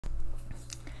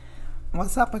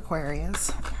What's up,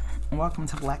 Aquarius? Welcome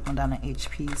to Black Madonna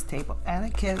HP's Table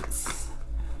Etiquettes.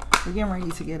 We're getting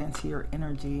ready to get into your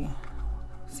energy.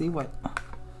 See what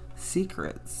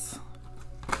secrets.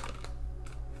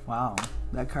 Wow,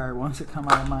 that card wants to come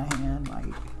out of my hand.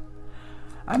 Like,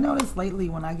 I noticed lately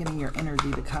when I get in your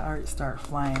energy, the cards start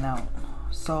flying out.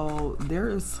 So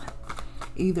there's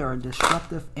either a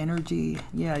disruptive energy.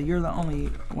 Yeah, you're the only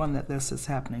one that this is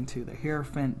happening to. The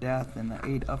Hierophant, Death, and the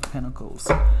Eight of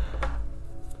Pentacles.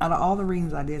 Out of all the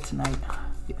readings I did tonight,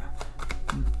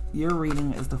 your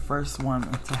reading is the first one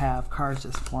to have cards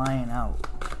just flying out.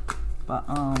 But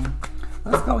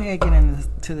let's go ahead and get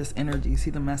into this energy.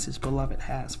 See the message Beloved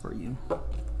has for you.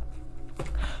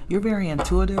 You're very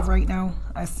intuitive right now,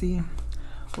 I see.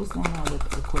 What's going on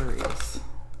with Aquarius?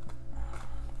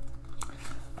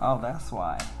 Oh, that's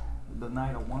why. The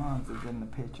Knight of Wands is in the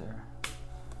picture.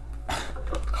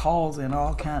 Causing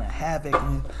all kind of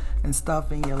havoc and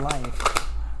stuff in your life.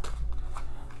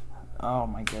 Oh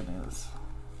my goodness.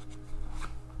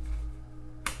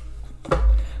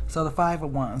 So the Five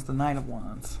of Wands, the Knight of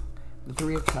Wands, the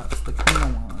Three of Cups, the Queen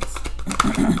of Wands,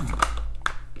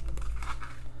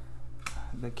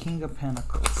 the King of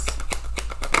Pentacles.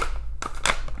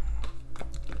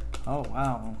 Oh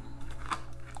wow.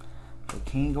 The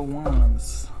King of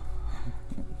Wands.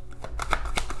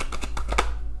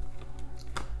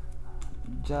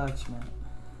 Judgment.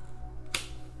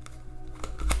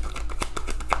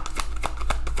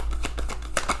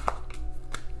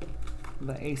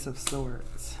 The Ace of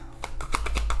Swords.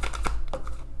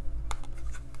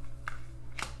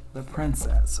 The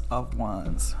Princess of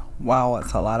Wands. Wow,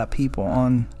 it's a lot of people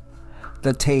on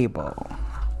the table.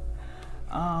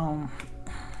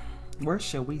 Where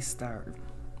should we start?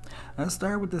 Let's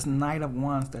start with this Knight of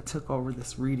Wands that took over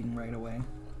this reading right away.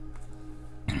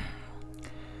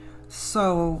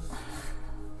 So,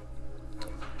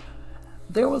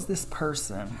 there was this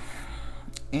person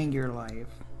in your life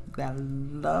that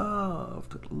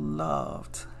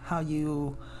loved how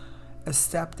you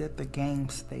accepted the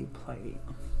games they played.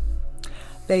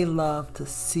 They loved to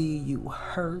see you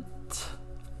hurt.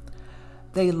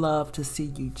 They loved to see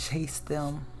you chase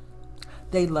them.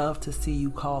 They loved to see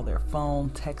you call their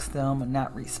phone, text them, and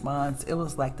not respond. It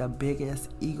was like the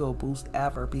biggest ego boost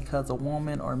ever, because a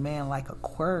woman or man like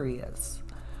Aquarius,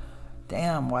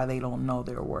 damn, why they don't know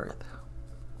their worth.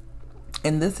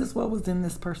 And this is what was in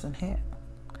this person's head.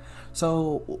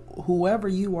 So whoever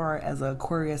you are as an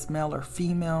Aquarius, male or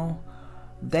female,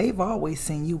 they've always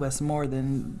seen you as more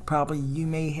than probably you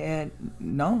may have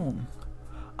known.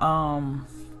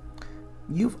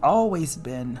 You've always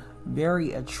been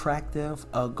very attractive,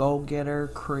 a go-getter,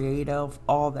 creative,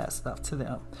 all that stuff to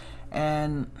them.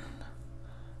 And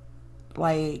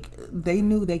like, they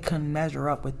knew they couldn't measure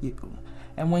up with you.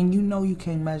 And when you know you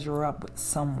can measure up with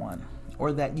someone,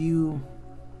 or that you,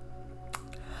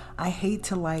 I hate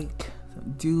to like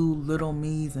do little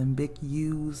me's and big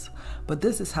you's, but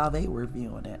this is how they were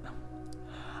viewing it.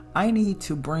 I need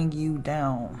to bring you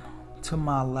down to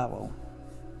my level.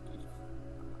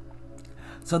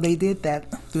 So they did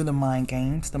that through the mind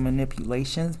games, the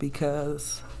manipulations,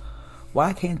 because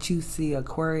why can't you see,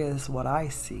 Aquarius, what I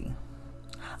see?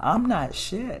 I'm not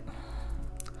shit.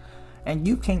 And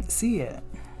you can't see it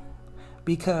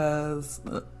because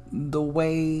the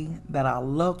way that I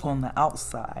look on the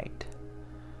outside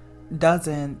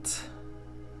doesn't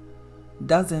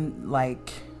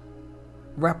like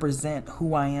represent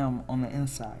who I am on the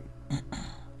inside.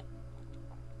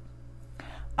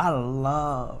 I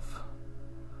love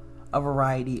a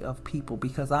variety of people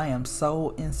because I am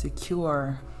so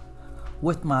insecure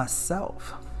with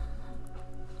myself.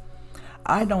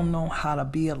 I don't know how to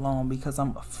be alone because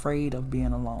I'm afraid of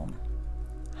being alone.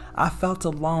 I felt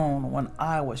alone when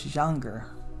I was younger.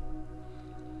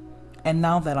 And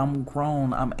now that I'm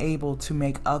grown, I'm able to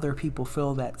make other people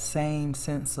feel that same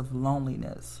sense of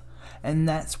loneliness. And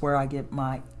that's where I get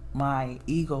my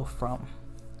ego from.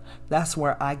 That's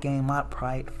where I gain my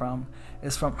pride from,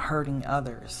 is from hurting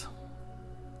others.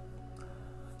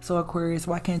 So Aquarius,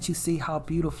 why can't you see how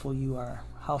beautiful you are,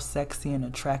 how sexy and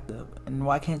attractive? And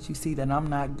why can't you see that I'm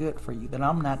not good for you, that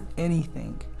I'm not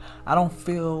anything? I don't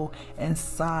feel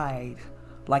inside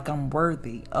like I'm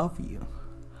worthy of you.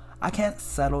 I can't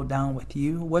settle down with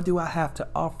you. What do I have to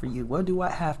offer you? What do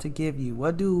I have to give you?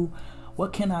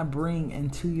 What can I bring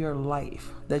into your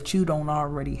life that you don't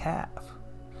already have?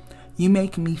 You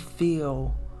make me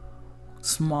feel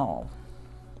small.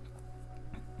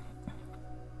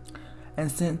 And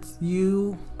since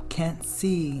you can't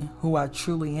see who I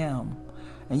truly am,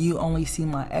 and you only see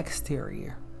my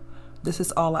exterior, this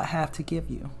is all I have to give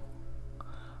you.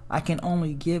 I can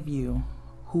only give you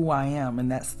who I am,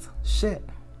 and that's shit.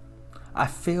 I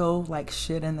feel like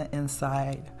shit in the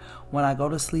inside. When I go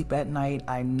to sleep at night,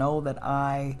 I know that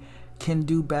I can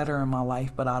do better in my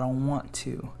life, but I don't want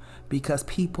to, because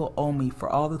people owe me for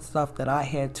all the stuff that I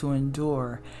had to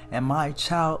endure in my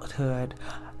childhood.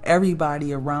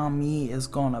 Everybody around me is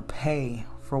going to pay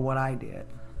for what I did,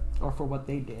 or for what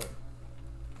they did.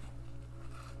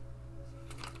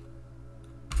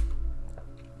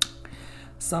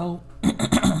 So I'm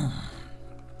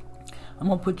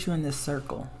going to put you in this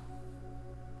circle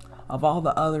of all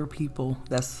the other people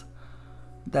that's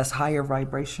higher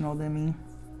vibrational than me,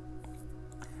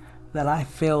 that I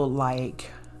feel like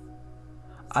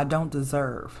I don't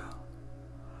deserve,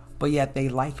 but yet they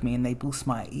like me and they boost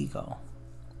my ego.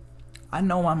 I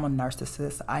know I'm a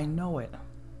narcissist. I know it.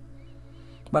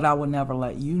 But I will never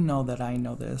let you know that I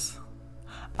know this.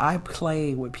 I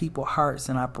play with people's hearts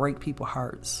and I break people's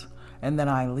hearts, and then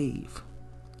I leave.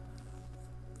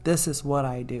 This is what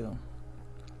I do.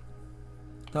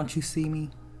 Don't you see me?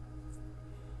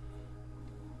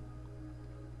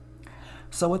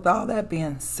 So with all that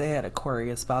being said,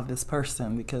 Aquarius, about this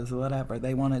person, because whatever,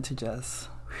 they wanted to just,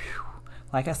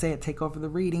 like I said, take over the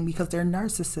reading because they're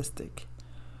narcissistic.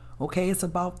 Okay, it's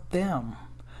about them.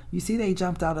 You see, they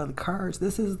jumped out of the cards.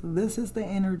 This is the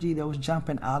energy that was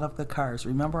jumping out of the cards.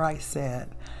 Remember I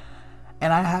said,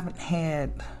 and I haven't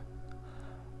had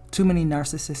too many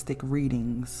narcissistic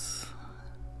readings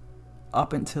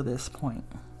up until this point.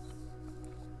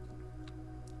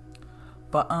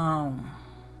 But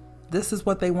this is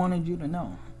what they wanted you to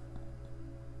know.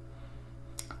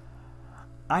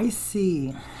 I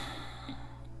see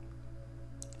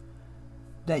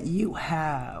that you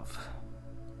have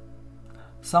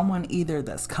someone either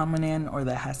that's coming in or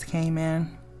that has came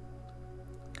in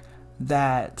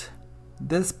that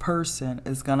this person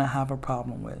is going to have a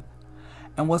problem with.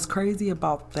 And what's crazy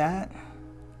about that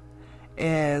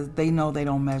is they know they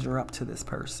don't measure up to this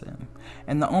person.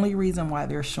 And the only reason why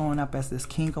they're showing up as this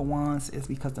King of Wands is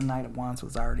because the Knight of Wands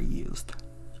was already used.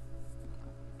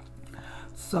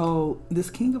 So this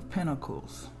King of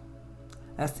Pentacles,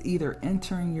 that's either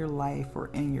entering your life or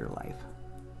in your life.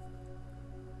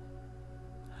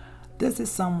 This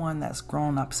is someone that's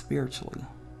grown up spiritually.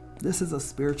 This is a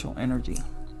spiritual energy.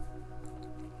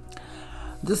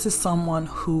 This is someone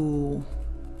who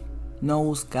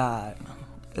knows God,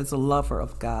 is a lover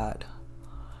of God,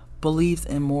 believes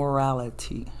in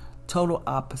morality, total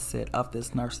opposite of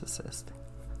this narcissist.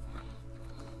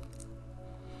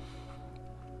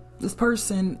 This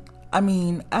person, I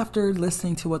mean, after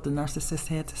listening to what the narcissist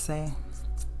had to say,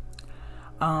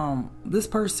 this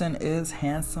person is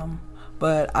handsome,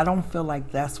 but I don't feel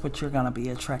like that's what you're going to be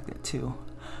attracted to.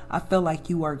 I feel like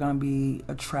you are going to be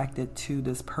attracted to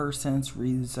this person's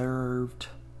reserved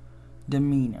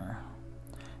demeanor.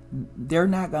 They're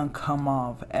not going to come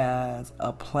off as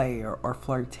a player or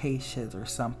flirtatious or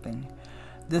something.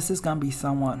 This is going to be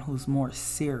someone who's more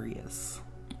serious.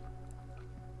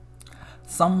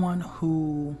 Someone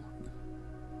who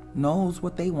knows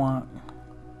what they want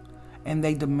and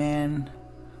they demand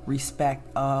respect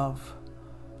of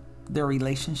their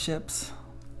relationships.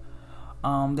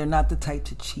 They're not the type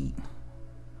to cheat.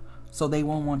 So they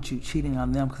won't want you cheating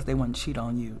on them because they wouldn't cheat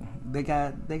on you. They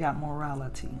got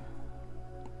morality.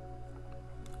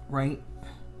 Right?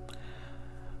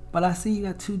 But I see you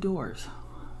got two doors.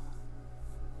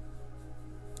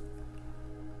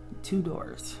 Two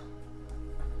doors.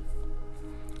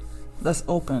 Let's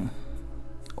open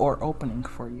or opening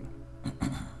for you.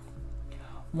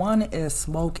 One is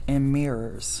smoke and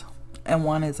mirrors, and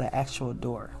one is an actual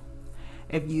door.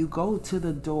 If you go to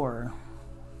the door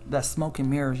that's smoke and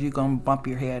mirrors, you're going to bump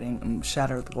your head and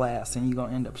shatter the glass, and you're going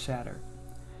to end up shattered.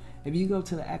 If you go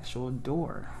to the actual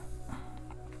door,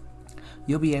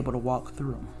 you'll be able to walk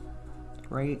through,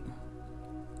 right?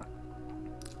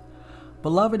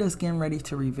 Beloved is getting ready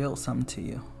to reveal something to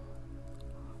you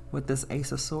with this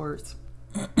Ace of Swords.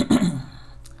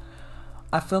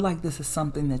 I feel like this is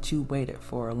something that you waited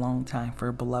for a long time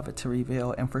for Beloved to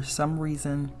reveal, and for some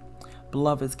reason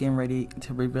Beloved is getting ready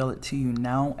to reveal it to you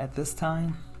now at this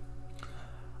time.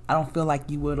 I don't feel like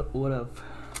you would have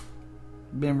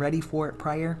been ready for it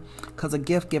prior, because a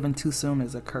gift given too soon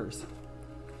is a curse.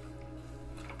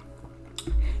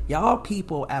 Y'all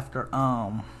people after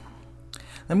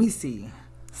let me see,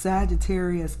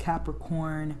 Sagittarius,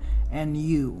 Capricorn, and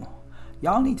you,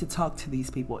 y'all need to talk to these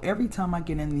people. Every time I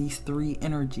get in these three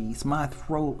energies, my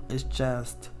throat is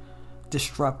just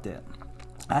disrupted.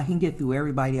 I can get through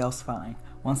everybody else fine.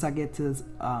 Once I get to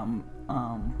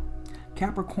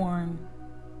Capricorn,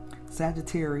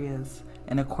 Sagittarius,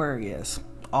 and Aquarius,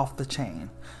 off the chain.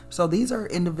 So these are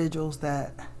individuals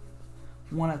that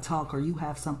want to talk, or you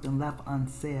have something left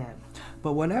unsaid.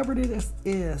 But whatever it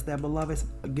is that beloved is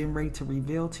getting ready to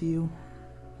reveal to you,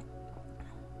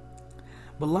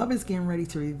 beloved is getting ready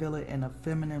to reveal it in a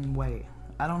feminine way.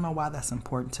 I don't know why that's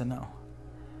important to know.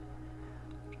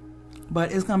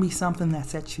 But it's going to be something that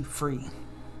sets you free.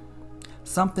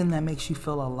 Something that makes you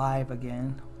feel alive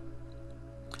again.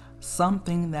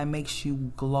 Something that makes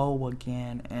you glow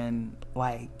again and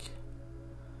like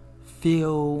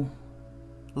feel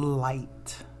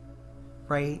light,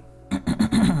 right?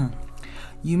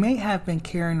 You may have been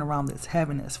carrying around this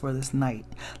heaviness for this night.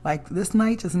 Like this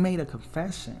night just made a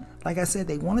confession. Like I said,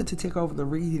 they wanted to take over the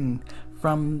reading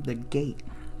from the gate,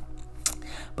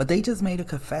 but they just made a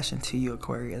confession to you,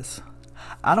 Aquarius.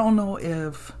 I don't know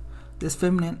if this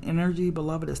feminine energy,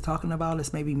 beloved, is talking about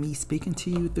is maybe me speaking to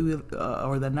you through,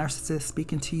 or the narcissist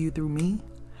speaking to you through me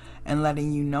and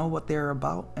letting you know what they're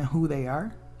about and who they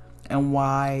are and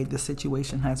why the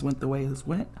situation has went the way it's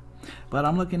went. But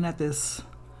I'm looking at this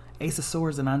Ace of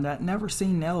Swords and I've never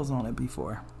seen nails on it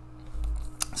before.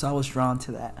 So I was drawn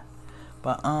to that.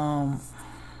 But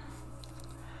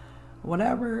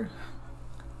whatever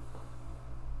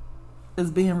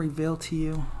is being revealed to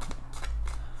you,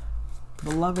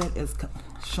 beloved is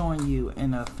showing you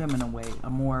in a feminine way, a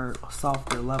more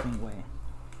softer, loving way.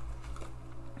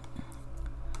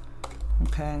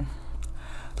 Okay.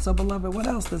 So, beloved, what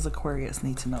else does Aquarius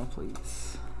need to know,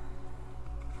 please?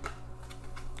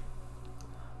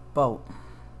 Boat.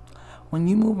 When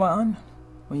you move on,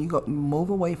 when you move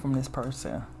away from this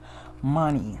person,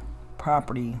 money,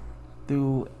 property,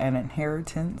 through an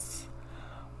inheritance,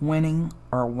 winning,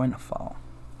 or windfall,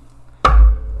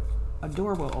 a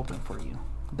door will open for you.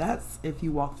 That's if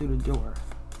you walk through the door,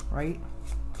 right?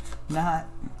 Not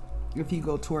if you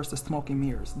go towards the smoke and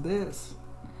mirrors. This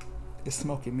is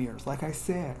smoke and mirrors. Like I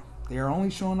said, they are only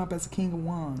showing up as a King of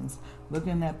Wands,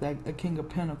 looking at a King of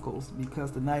Pentacles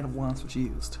because the Knight of Wands was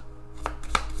used.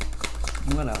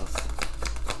 What else?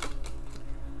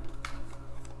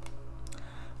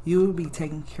 You will be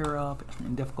taken care of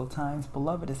in difficult times.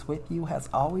 Beloved is with you, has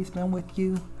always been with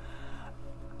you.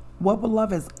 What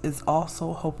beloved is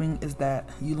also hoping is that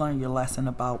you learn your lesson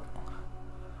about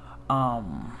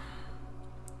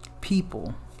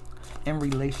people and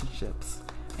relationships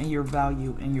and your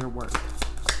value in your work.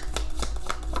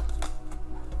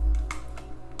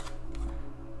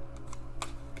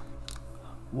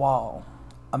 Wall,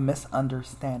 a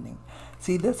misunderstanding.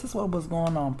 See, this is what was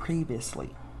going on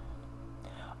previously.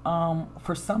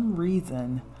 For some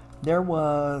reason, there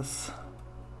was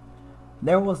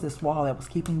this wall that was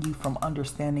keeping you from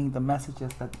understanding the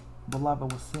messages that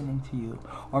beloved was sending to you.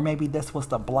 Or maybe this was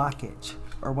the blockage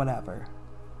or whatever.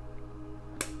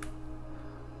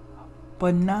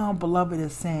 But now beloved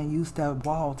is saying use that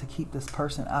wall to keep this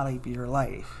person out of your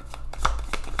life.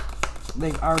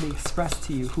 They've already expressed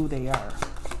to you who they are.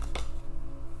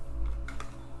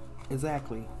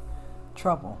 Exactly.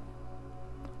 Trouble.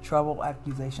 Trouble,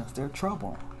 accusations. They're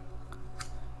trouble.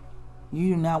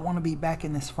 You do not want to be back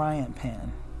in this frying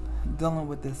pan dealing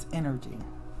with this energy.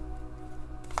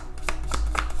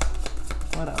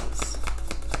 What else?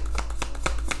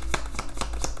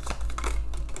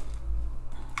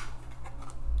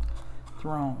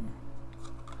 Throne.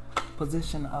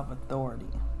 Position of authority.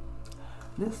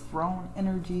 This throne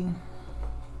energy,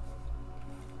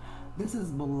 this is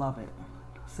beloved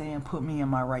saying put me in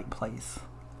my right place.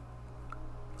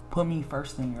 Put me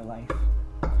first in your life.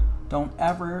 Don't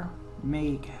ever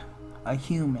make a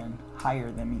human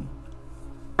higher than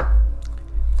me.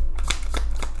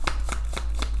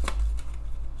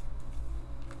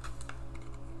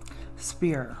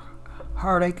 Spear.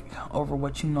 Heartache over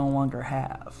what you no longer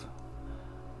have.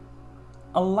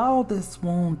 Allow this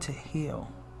wound to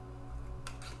heal.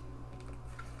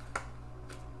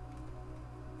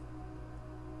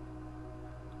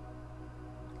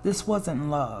 This wasn't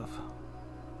love.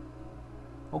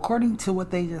 According to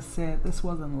what they just said, this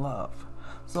wasn't love.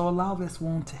 So allow this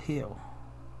wound to heal.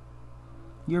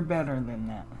 You're better than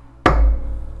that.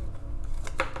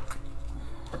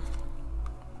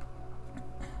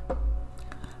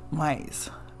 Mice.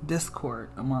 Discord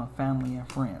among family and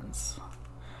friends.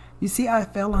 You see how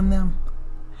it fell on them?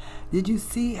 Did you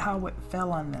see how it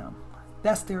fell on them?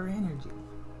 That's their energy.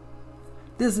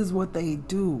 This is what they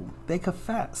do. They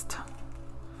confessed.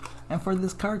 And for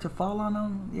this card to fall on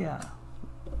them, yeah.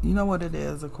 You know what it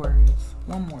is, Aquarius.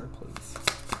 One more, please.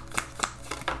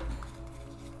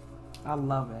 I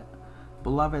love it.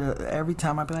 Beloved, every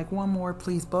time I be like, one more,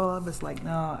 please, beloved. It's like,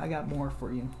 no, I got more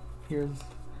for you. Here's.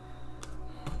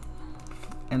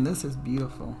 And this is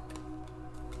beautiful.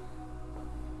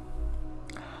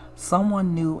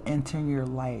 Someone new entering your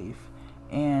life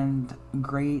and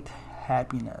great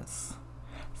happiness.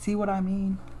 See what I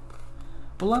mean?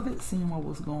 Beloved, seeing what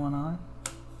was going on.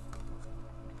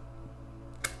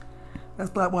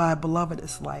 That's why, beloved,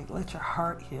 it's like, let your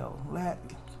heart heal. Let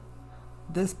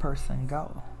this person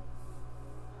go.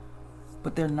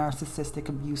 But their narcissistic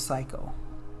abuse cycle.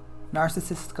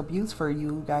 Narcissistic abuse, for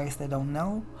you guys that don't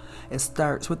know, it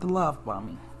starts with the love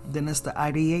bombing. Then it's the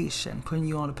ideation, putting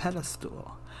you on a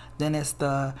pedestal. Then it's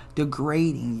the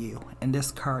degrading you and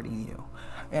discarding you.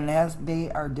 And as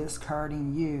they are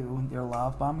discarding you, they're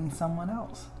love bombing someone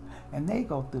else. And they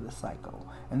go through the cycle.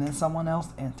 And then someone else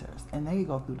enters. And they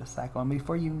go through the cycle. And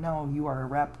before you know, you are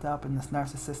wrapped up in this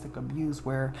narcissistic abuse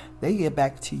where they get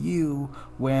back to you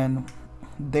when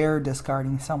they're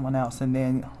discarding someone else. And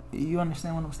then, you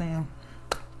understand what I'm saying?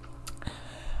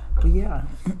 But yeah.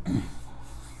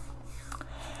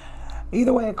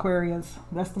 Either way, Aquarius,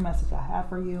 that's the message I have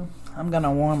for you. I'm going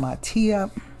to warm my tea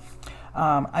up.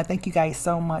 I thank you guys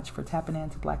so much for tapping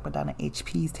into Black Madonna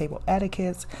HP's Table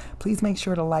Etiquettes. Please make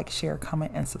sure to like, share,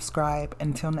 comment, and subscribe.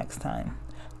 Until next time,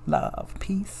 love,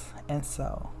 peace, and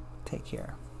so take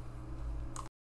care.